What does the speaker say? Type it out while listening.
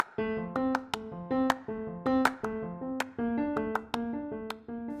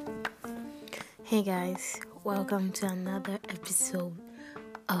Hey guys, welcome to another episode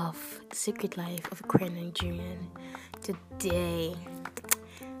of Secret Life of a Queer Nigerian. Today,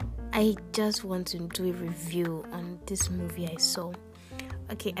 I just want to do a review on this movie I saw.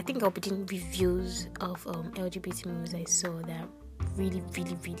 Okay, I think I'll be doing reviews of LGBT movies I saw that really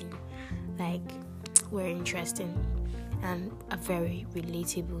were interesting and are very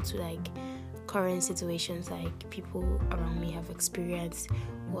relatable to current situations people around me have experienced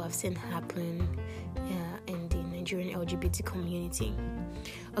or have seen happen in the Nigerian LGBT community.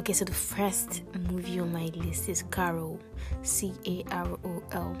 Okay, so the first movie on my list is Carol,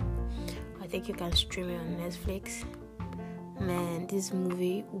 Carol. I think you can stream it on Netflix. Man, this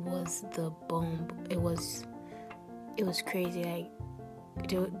movie was the bomb. It was crazy.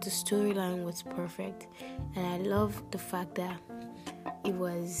 The storyline was perfect, and I love the fact that it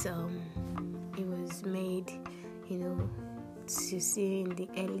was made, to see in the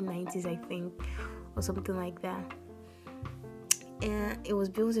early 90s, I think, or something like that. And it was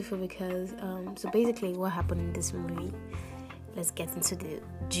beautiful because, so basically what happened in this movie, let's get into the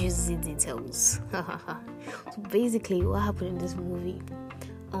juicy details. So basically what happened in this movie,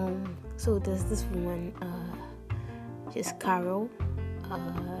 so there's this woman, she's Carol.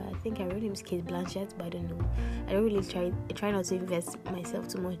 I think her real name is Kate Blanchett, but I don't know. I don't really try not to invest myself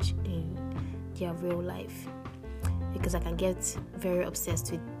too much in their real life because I can get very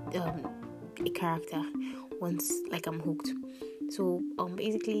obsessed with a character once I'm hooked. So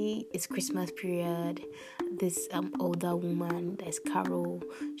basically it's Christmas period. This older woman, that's Carol,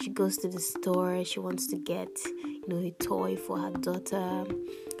 she goes to the store. She wants to get a toy for her daughter.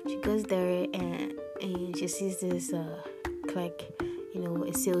 She goes there and she sees this a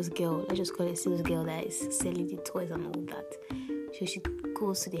sales girl. Let's just call it a sales girl that is selling the toys and all that. So she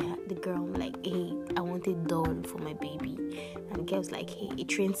goes to the girl like, hey, I want a doll for my baby. And the girl's like, hey, a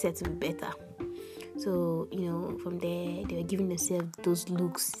train set will be better. So, from there, they were giving themselves those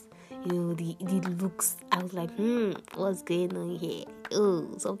looks. The looks. I was like, what's going on here? Oh,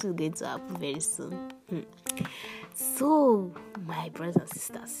 something's going to happen very soon. So, my brothers and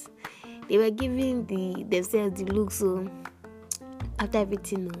sisters, they were giving themselves the looks. So, after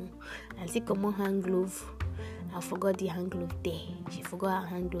everything, I see come on hand glove. I forgot the hand glove there. She forgot her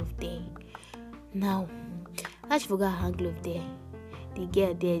hand glove there. Now, as she forgot her hand glove there, the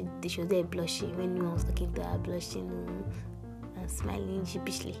girl there, she was there blushing when no one was talking to her, blushing and smiling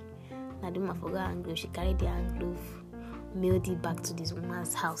sheepishly. Now, the woman forgot her hand glove. She carried the hand glove, mailed it back to this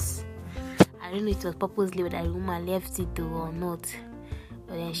woman's house. I don't know if it was purposely that the woman left it or not,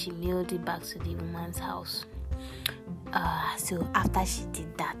 but then she mailed it back to the woman's house. So after she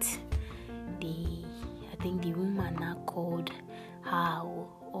did that, I think the woman now called her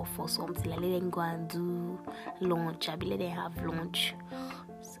or for something, let them go and do lunch. I let them have lunch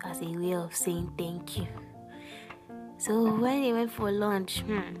as a way of saying thank you. So when they went for lunch,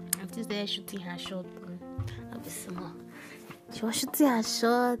 I'm just there shooting her shot. She was shooting her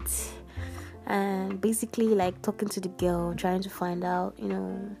shot and basically talking to the girl, trying to find out,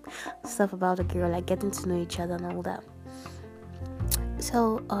 stuff about the girl, getting to know each other and all that.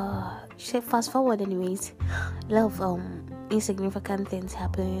 So fast forward anyways, a lot of insignificant things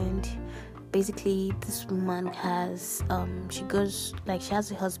happened. Basically this woman has she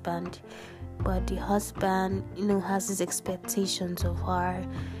has a husband, but the husband has his expectations of her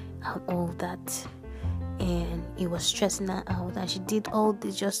and all that, and it was stressing her out, and she did all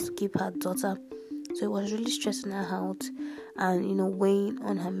this just to keep her daughter. So it was really stressing her out and weighing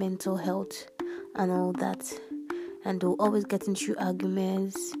on her mental health and all that. And they were always getting through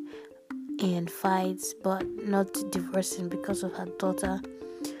arguments and fights, but not divorcing because of her daughter.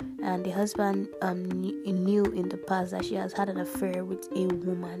 And the husband knew in the past that she has had an affair with a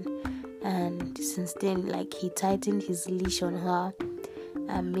woman, and since then he tightened his leash on her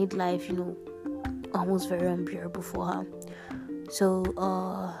and made life almost very unbearable for her. So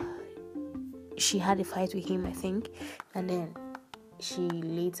she had a fight with him, I think, and then she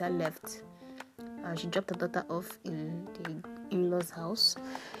later left. She dropped her daughter off in the in-laws' house,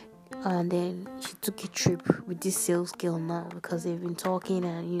 and then she took a trip with this sales girl now because they've been talking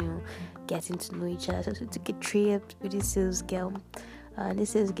and getting to know each other. So she took a trip with this sales girl. This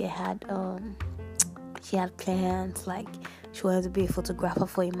sales girl had she had plans, she wanted to be a photographer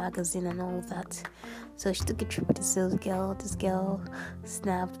for a magazine and all that. So she took a trip with the sales girl. This girl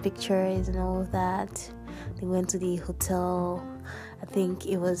snapped pictures and all of that. They went to the hotel. I think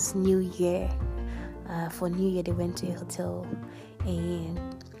it was New Year. For New Year, they went to a hotel, and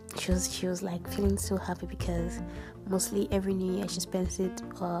she was feeling so happy because mostly every New Year she spends it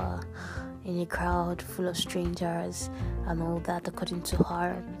in a crowd full of strangers and all that, according to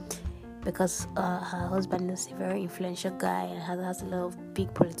her. because her husband is a very influential guy and has a lot of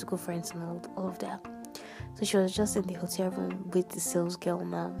big political friends and all of that. So she was just in the hotel room with the sales girl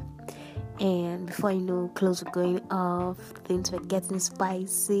now. And before you know, clothes were going off, things were getting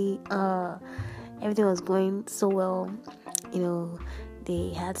spicy. Everything was going so well.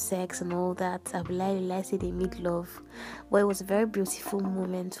 They had sex and all that. I would like say they made love. But it was a very beautiful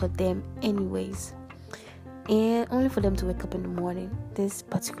moment for them anyways. And only for them to wake up in the morning, this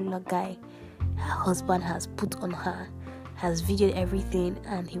particular guy, her husband has put on her, has videoed everything,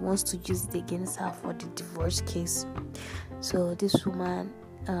 and he wants to use it against her for the divorce case. So this woman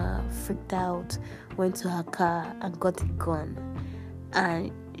freaked out, went to her car and got a gun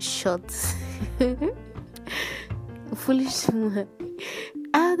and shot. Foolish woman.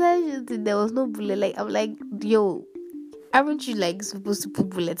 After there was no bullet. I'm like, yo, aren't you supposed to put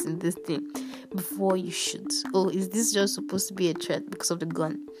bullets in this thing before you shoot? Or is this just supposed to be a threat because of the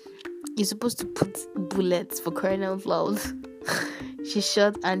gun? You're supposed to put bullets for crying out loud. She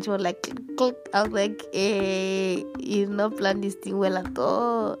shot and she was like, click. I was like, hey, you did not plan this thing well at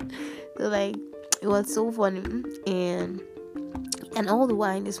all. So it was so funny. And all the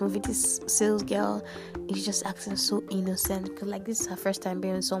while in this movie, this sales girl is just acting so innocent, because this is her first time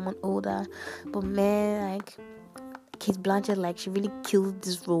being with someone older. But man, Kate Blanchett, she really killed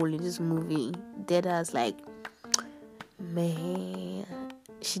this role in this movie. Dead as man,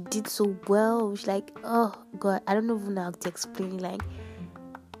 she did so well. She's oh god, I don't even know how to explain.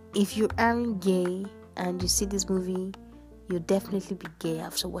 If you aren't gay and you see this movie, you'll definitely be gay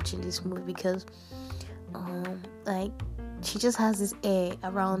after watching this movie, because she just has this air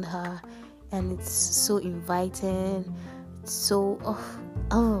around her, and it's so inviting. It's so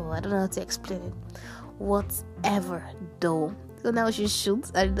I don't know how to explain it. Whatever though. So now she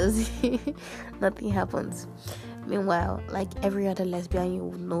shoots and nothing happens. Meanwhile, every other lesbian you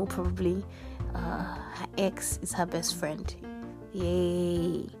would know, probably her ex is her best friend.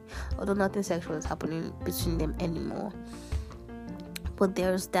 Yay! Although nothing sexual is happening between them anymore. But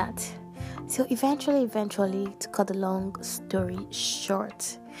there's that. So eventually, to cut the long story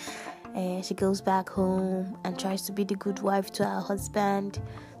short, she goes back home and tries to be the good wife to her husband,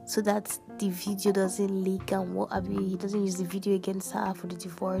 so that the video doesn't leak and he doesn't use the video against her for the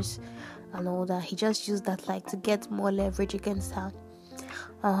divorce and all that. He just used that to get more leverage against her.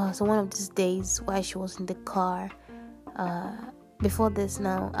 So one of these days, while she was in the car, before this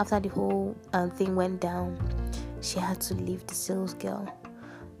now, after the whole thing went down, she had to leave the sales girl.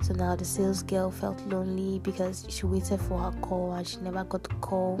 So now the sales girl felt lonely because she waited for her call and she never got the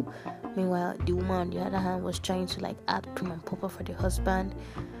call. Meanwhile, the woman on the other hand was trying to add prim and proper for the husband.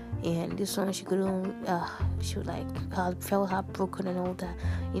 And this one, she couldn't, she felt heartbroken and all that.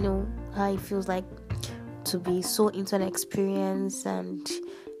 You know how it feels to be so into an experience and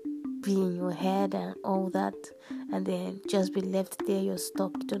be in your head and all that, and then just be left there. You're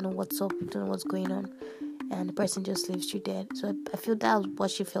stuck, you don't know what's up, you don't know what's going on, and the person just leaves you dead. So I feel that was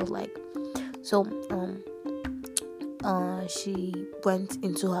what she felt like. So she went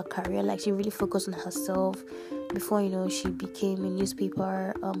into her career, she really focused on herself. Before she became a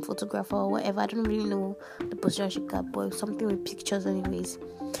newspaper photographer or whatever. I don't really know the position she got, but something with pictures anyways.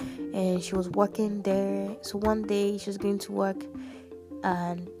 And she was working there. So one day she was going to work,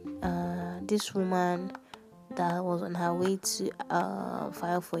 and this woman that was on her way to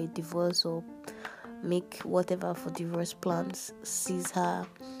file for a divorce or make whatever for divorce plans sees her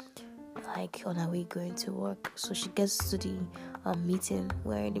on her way going to work. So she gets to the meeting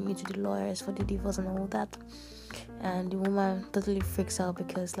where they meet with the lawyers for the divorce and all that, and the woman totally freaks out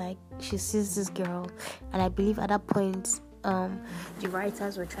because she sees this girl, and I believe at that point the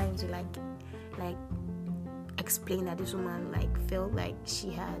writers were trying to explain that this woman felt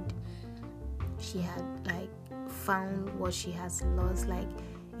she had found what she has lost,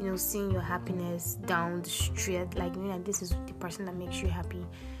 seeing your happiness down the street, this is the person that makes you happy,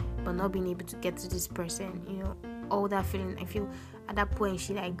 but not being able to get to this person, all that feeling. I feel at that point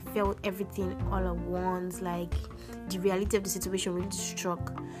she felt everything all at once. The reality of the situation really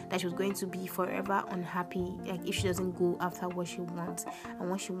struck, that she was going to be forever unhappy if she doesn't go after what she wants, and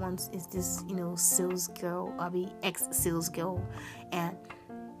what she wants is this sales girl, or ex-sales girl. And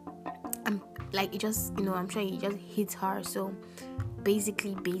it just I'm sure it just hit her. So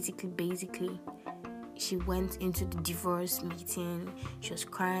basically she went into the divorce meeting. She was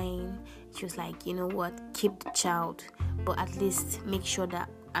crying. She was like, you know what, keep the child, but at least make sure that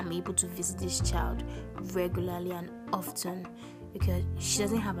I'm able to visit this child regularly and often, because she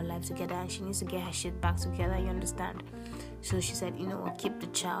doesn't have a life together and she needs to get her shit back together, you understand? So she said, I'll keep the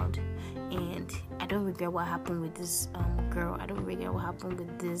child. And I don't regret what happened with this girl. I don't regret what happened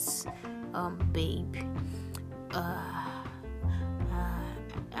with this babe.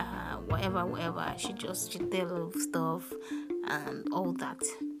 Whatever. She did a lot of stuff and all that.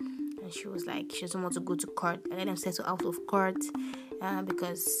 And she was like, she doesn't want to go to court. I let them settle out of court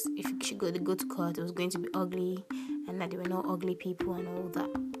because if she go to court, it was going to be ugly, and that they were not ugly people and all that.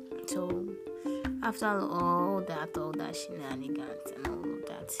 So after all that shenanigans and all of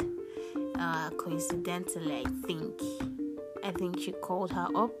that, coincidentally, I think she called her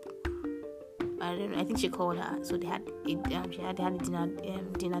up. I don't know. I think she called her. So they had a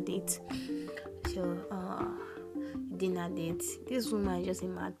dinner date. So dinner date. This woman is just a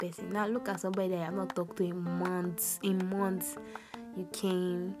mad person. Now look at somebody that I have not talked to in months. You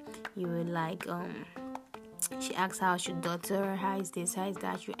came. You were like She asked how's your daughter, how is this, how is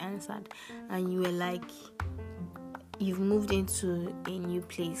that. You answered, and you were like, you've moved into a new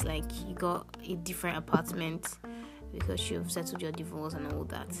place. Like you got a different apartment because you've settled your divorce and all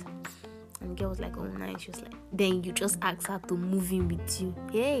that. And the girl was like, oh nice. She was like, then you just asked her to move in with you.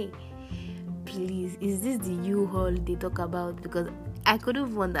 Hey, please, is this the U-Haul they talk about? Because I couldn't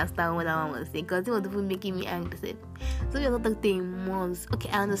even understand what that one was saying, because it was even making me angry. So you're not talking in months. Okay,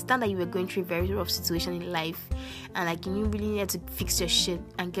 I understand that you were going through a very rough situation in life, and like you really needed to fix your shit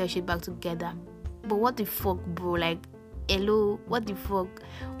and get your shit back together. But what the fuck, bro? Like, hello, what the fuck?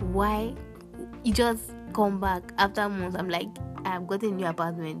 Why you just come back after months? I'm like, I've got a new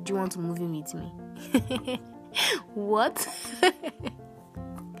apartment. Do you want to move in with me? What?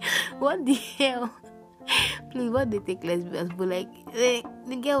 What the hell? Please, what they take lesbians? But like,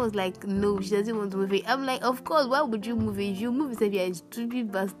 the girl was like, no, she doesn't want to move in. I'm like, of course, why would you move in? If you move in, you're a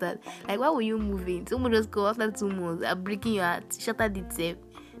stupid bastard. Like, why would you move in? Someone just go after 2 months, I'm breaking your heart, shattered it safe.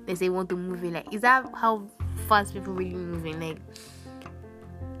 They say want to move in. Like, is that how fast people really move in? Like,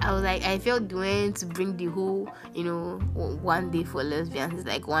 I was like, I felt the way to bring the whole, 1 day for lesbians. It's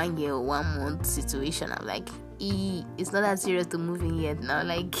like 1 year or 1 month situation. I'm like, it's not that serious to move in yet now.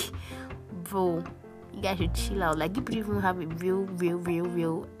 Like, bro, you guys should chill out. Like, you could even have a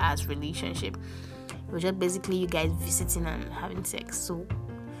real ass relationship. It was just basically you guys visiting and having sex. So,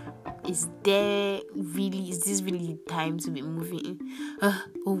 is this really time to be moving in?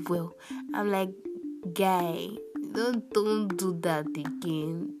 Oh well. I'm like, guy, don't do that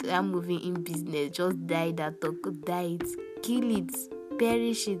again. I'm moving in business. Just die that talk. Die it. Kill it.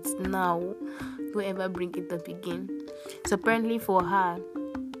 Perish it now. Don't ever bring it up again. So apparently for her,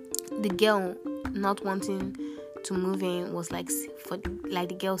 the girl not wanting to move in was like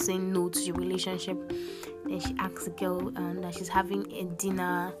the girl saying no to the relationship. Then she asked the girl that she's having a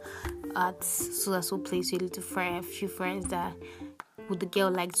dinner at so place with a few friends, that would the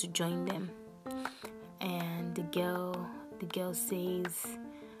girl like to join them. And the girl says,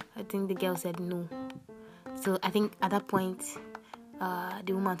 I think the girl said no. So I think at that point,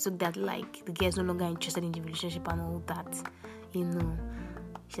 the woman took that like the girl's no longer interested in the relationship and all that.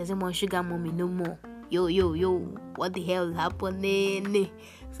 She doesn't want sugar mommy no more. Yo, what the hell is happening?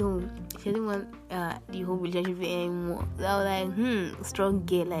 So she didn't want the whole relationship anymore. So I was like, strong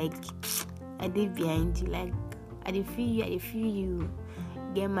girl, like I did behind you, like I did feel you.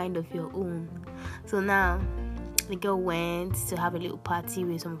 Get mind of your own. So now the girl went to have a little party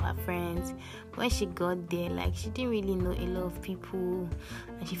with some of her friends. When she got there, like she didn't really know a lot of people,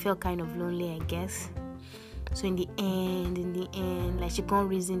 and she felt kind of lonely, I guess. So in the end, like she can't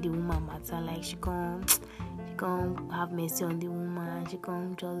reason the woman matter. Like she can't have mercy on the woman. She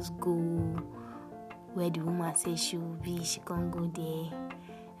can't just go where the woman says she will be. She can't go there,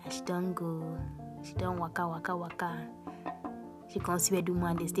 and she don't go. She don't waka. She can't see where the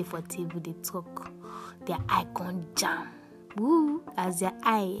woman they stay for table, they talk. Their eye can't jam. Woo! As their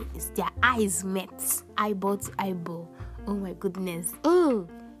eyes met, eyeball to eyeball. Oh my goodness. Oh.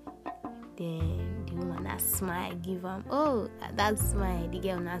 Then the woman that smile, give him. Oh, that smile. The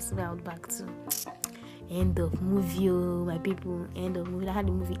girl that smiled back to. End of movie, oh my people. End of movie. That's how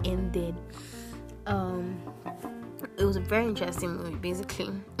the movie ended. It was a very interesting movie,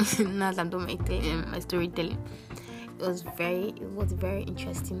 basically. Now that I'm doing my storytelling. It was a very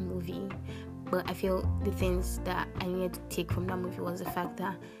interesting movie. But I feel the things that I needed to take from that movie was the fact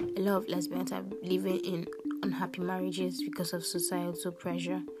that a lot of lesbians are living in unhappy marriages because of societal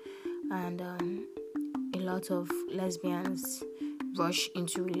pressure. And a lot of lesbians rush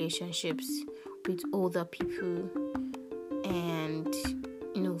into relationships with older people, and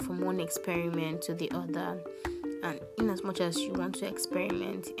from one experiment to the other. And in as much as you want to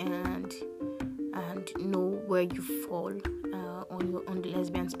experiment and know where you fall on the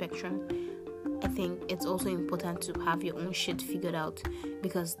lesbian spectrum, I think it's also important to have your own shit figured out,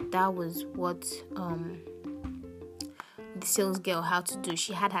 because that was what the sales girl had to do.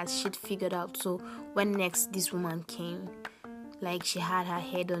 She had her shit figured out. So when next this woman came, like, she had her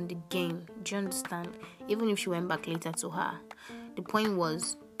head on the game. Do you understand? Even if she went back later to her, the point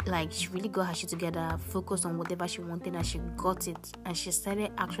was, like, she really got her shit together, focused on whatever she wanted, and she got it. And she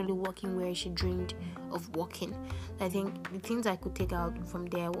started actually working where she dreamed of working. I think the things I could take out from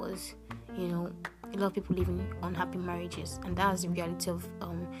there was, a lot of people live in unhappy marriages, and that's the reality of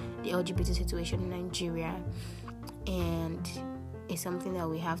the LGBT situation in Nigeria. And it's something that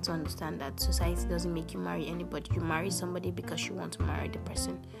we have to understand, that society doesn't make you marry anybody. You marry somebody because you want to marry the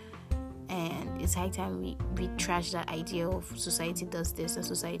person. And it's high time we trash that idea of society does this and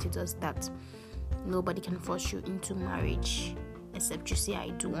society does that. Nobody can force you into marriage except you say I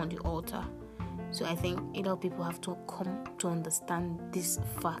do on the altar. So I think a lot of people have to come to understand this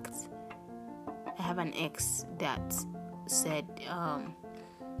fact. I have an ex that said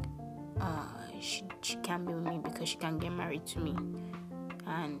she can't be with me because she can't get married to me,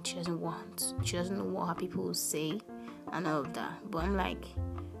 and she doesn't know what her people will say and all of that. But I'm like,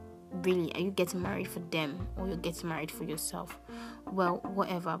 really, are you getting married for them, or you're getting married for yourself? Well,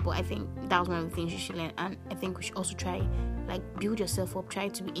 whatever. But I think that was one of the things you should learn. And I think we should also try, like, build yourself up. Try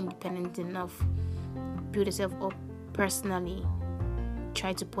to be independent enough. Build yourself up personally.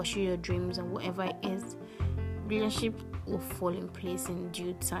 Try to pursue your dreams, and whatever it is, relationship will fall in place in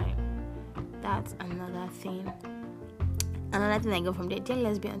due time. That's another thing. Another thing I got from there: dear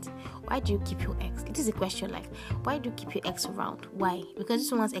lesbians, why do you keep your ex? It is a question, like, why do you keep your ex around? Why? Because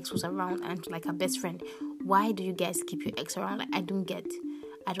this one's ex was around and like her best friend. Why do you guys keep your ex around? Like, I don't get.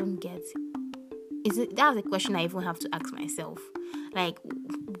 That's a question I even have to ask myself. Like,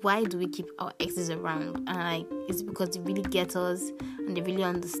 why do we keep our exes around? And like, is it because they really get us and they really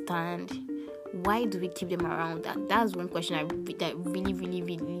understand? Why do we keep them around? That's one question that really, really,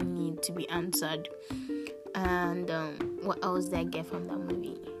 really need to be answered. And what else did I get from that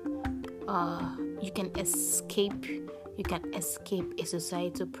movie? You can escape a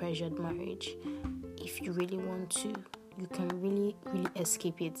societal pressured marriage if you really want to. You can really, really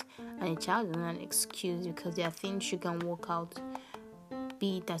escape it. And a child is not an excuse, because there are things you can work out,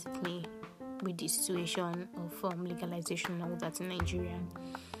 be it as it may, with the situation of legalization and all that in Nigeria.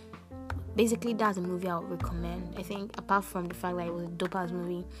 Basically, that's a movie I would recommend. I think, apart from the fact that it was a dope-ass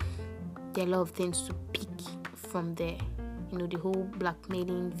movie, there are a lot of things to pick from there. The whole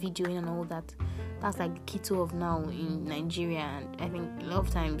blackmailing, videoing and all that. That's like the keto of now in Nigeria. And I think a lot of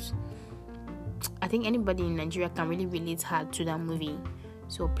times, I think anybody in Nigeria can really relate hard to that movie.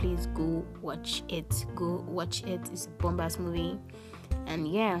 So please go watch it. It's a bomb-ass movie. And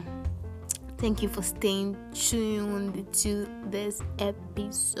yeah, thank you for staying tuned to this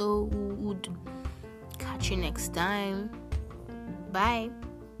episode. Catch you next time. Bye.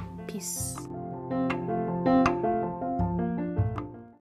 Peace.